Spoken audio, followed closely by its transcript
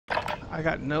I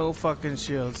got no fucking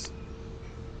shields.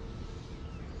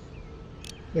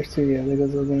 There's two, yeah, there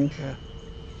goes the game. Yeah.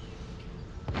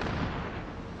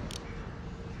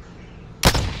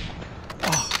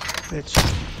 Oh, bitch.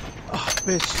 Oh,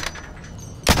 bitch.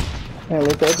 Yeah,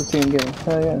 let the other team get him.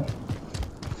 Hell yeah.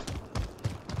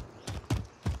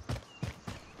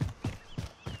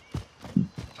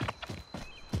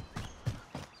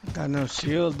 Got no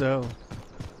shield though.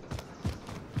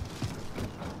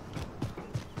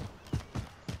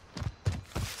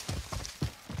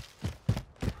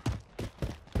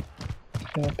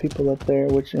 Yeah, people up there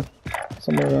with you.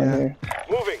 Somewhere around there.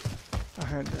 Moving. I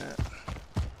heard that.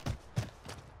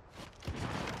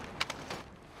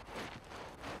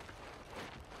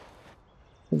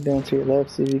 Look down to your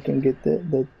left, see if you can get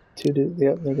the two dudes.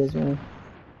 Yep, there goes one.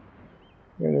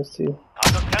 There goes two.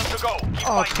 Under 10 to go. Keep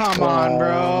Oh, fighting. come on,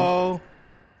 bro.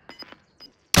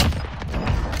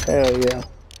 Hell yeah.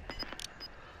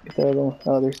 Get the other one.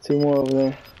 Oh, there's two more over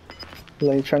there.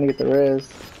 Like trying to get the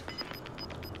res.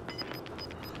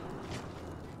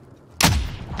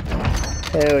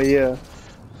 Hell yeah.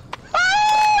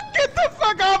 Ah, get the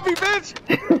fuck off me, bitch!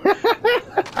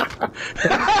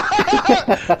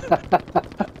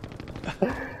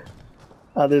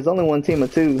 There's only one team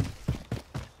of two.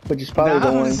 Which is probably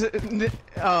the one.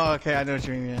 Oh, okay, I know what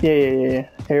you mean. Yeah.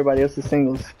 Everybody else is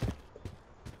singles.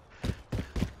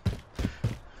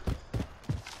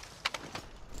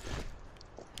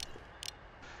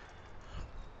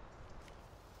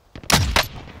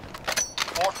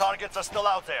 More targets are still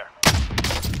out there.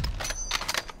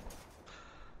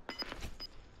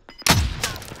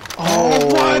 Oh,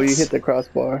 what? You hit the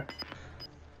crossbar.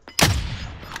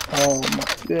 Oh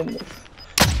my goodness.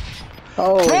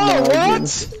 Oh Bro, my what?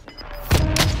 goodness.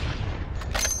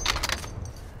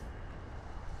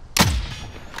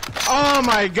 Oh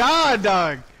my god,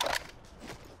 dog.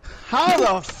 How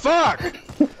the fuck?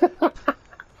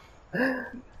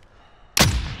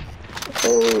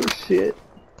 Oh shit.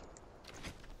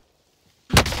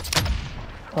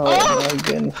 Oh my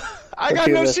goodness. I got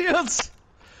no shields.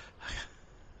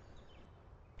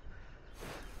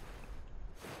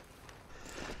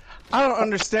 I don't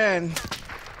understand.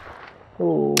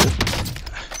 Oh.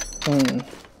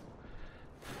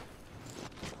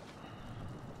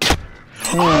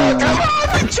 Oh, come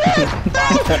on, shit!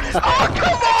 Oh,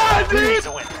 come on, dude!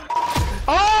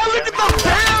 Oh, look at the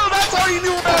barrel! That's all you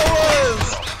knew what that was!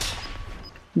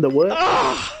 The what?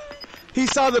 Oh, he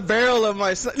saw the barrel of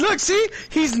my... Look, see?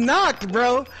 He's knocked,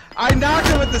 bro. I knocked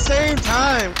him at the same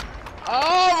time.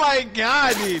 Oh, my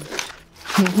God, dude.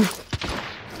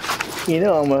 You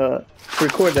know I'm gonna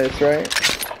record this, right?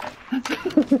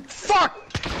 Fuck!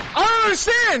 I don't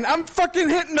understand! I'm fucking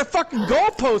hitting the fucking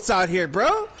goalposts out here,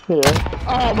 bro! Yeah.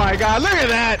 Oh my god, look at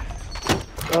that!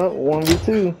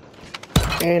 1v2.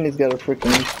 And he's got a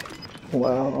freaking...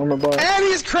 Wow, armor bar. And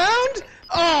he's crowned?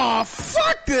 Oh,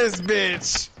 fuck this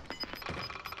bitch!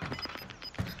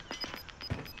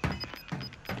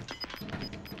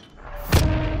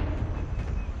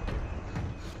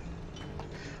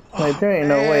 Like, there ain't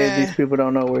no way these people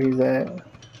don't know where he's at.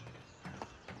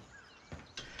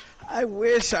 I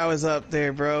wish I was up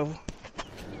there, bro.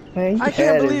 Man, I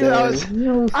can't believe I was...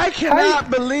 I cannot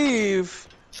believe...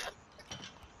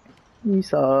 You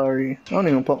sorry. I don't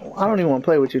even want to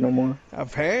play with you no more.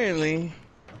 Apparently.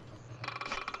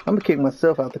 I'm gonna kick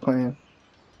myself out the clan.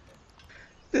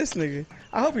 This nigga.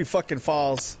 I hope he fucking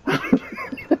falls.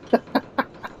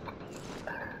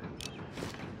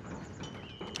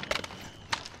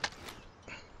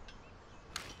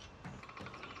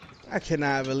 I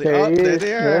cannot believe... There he there is.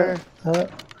 they are. Yeah.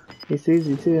 It's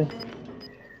easy too.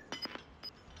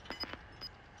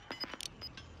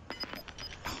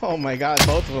 Oh my god,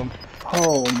 both of them.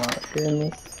 Oh my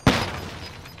goodness.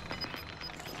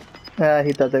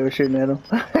 He thought they were shooting at him.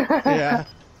 Yeah.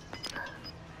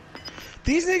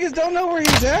 These niggas don't know where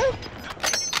he's at?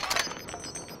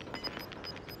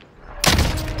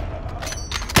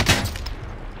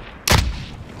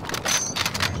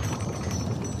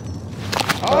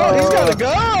 Oh, he's gotta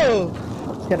go!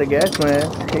 He's got a gas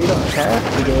mask. He don't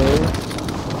have to go.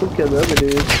 Who killed the other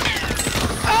dude?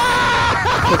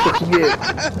 That's what you get.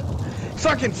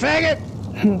 Fucking faggot!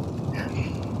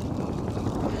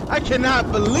 I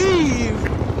cannot believe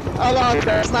I lost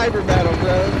that sniper battle,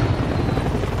 bro.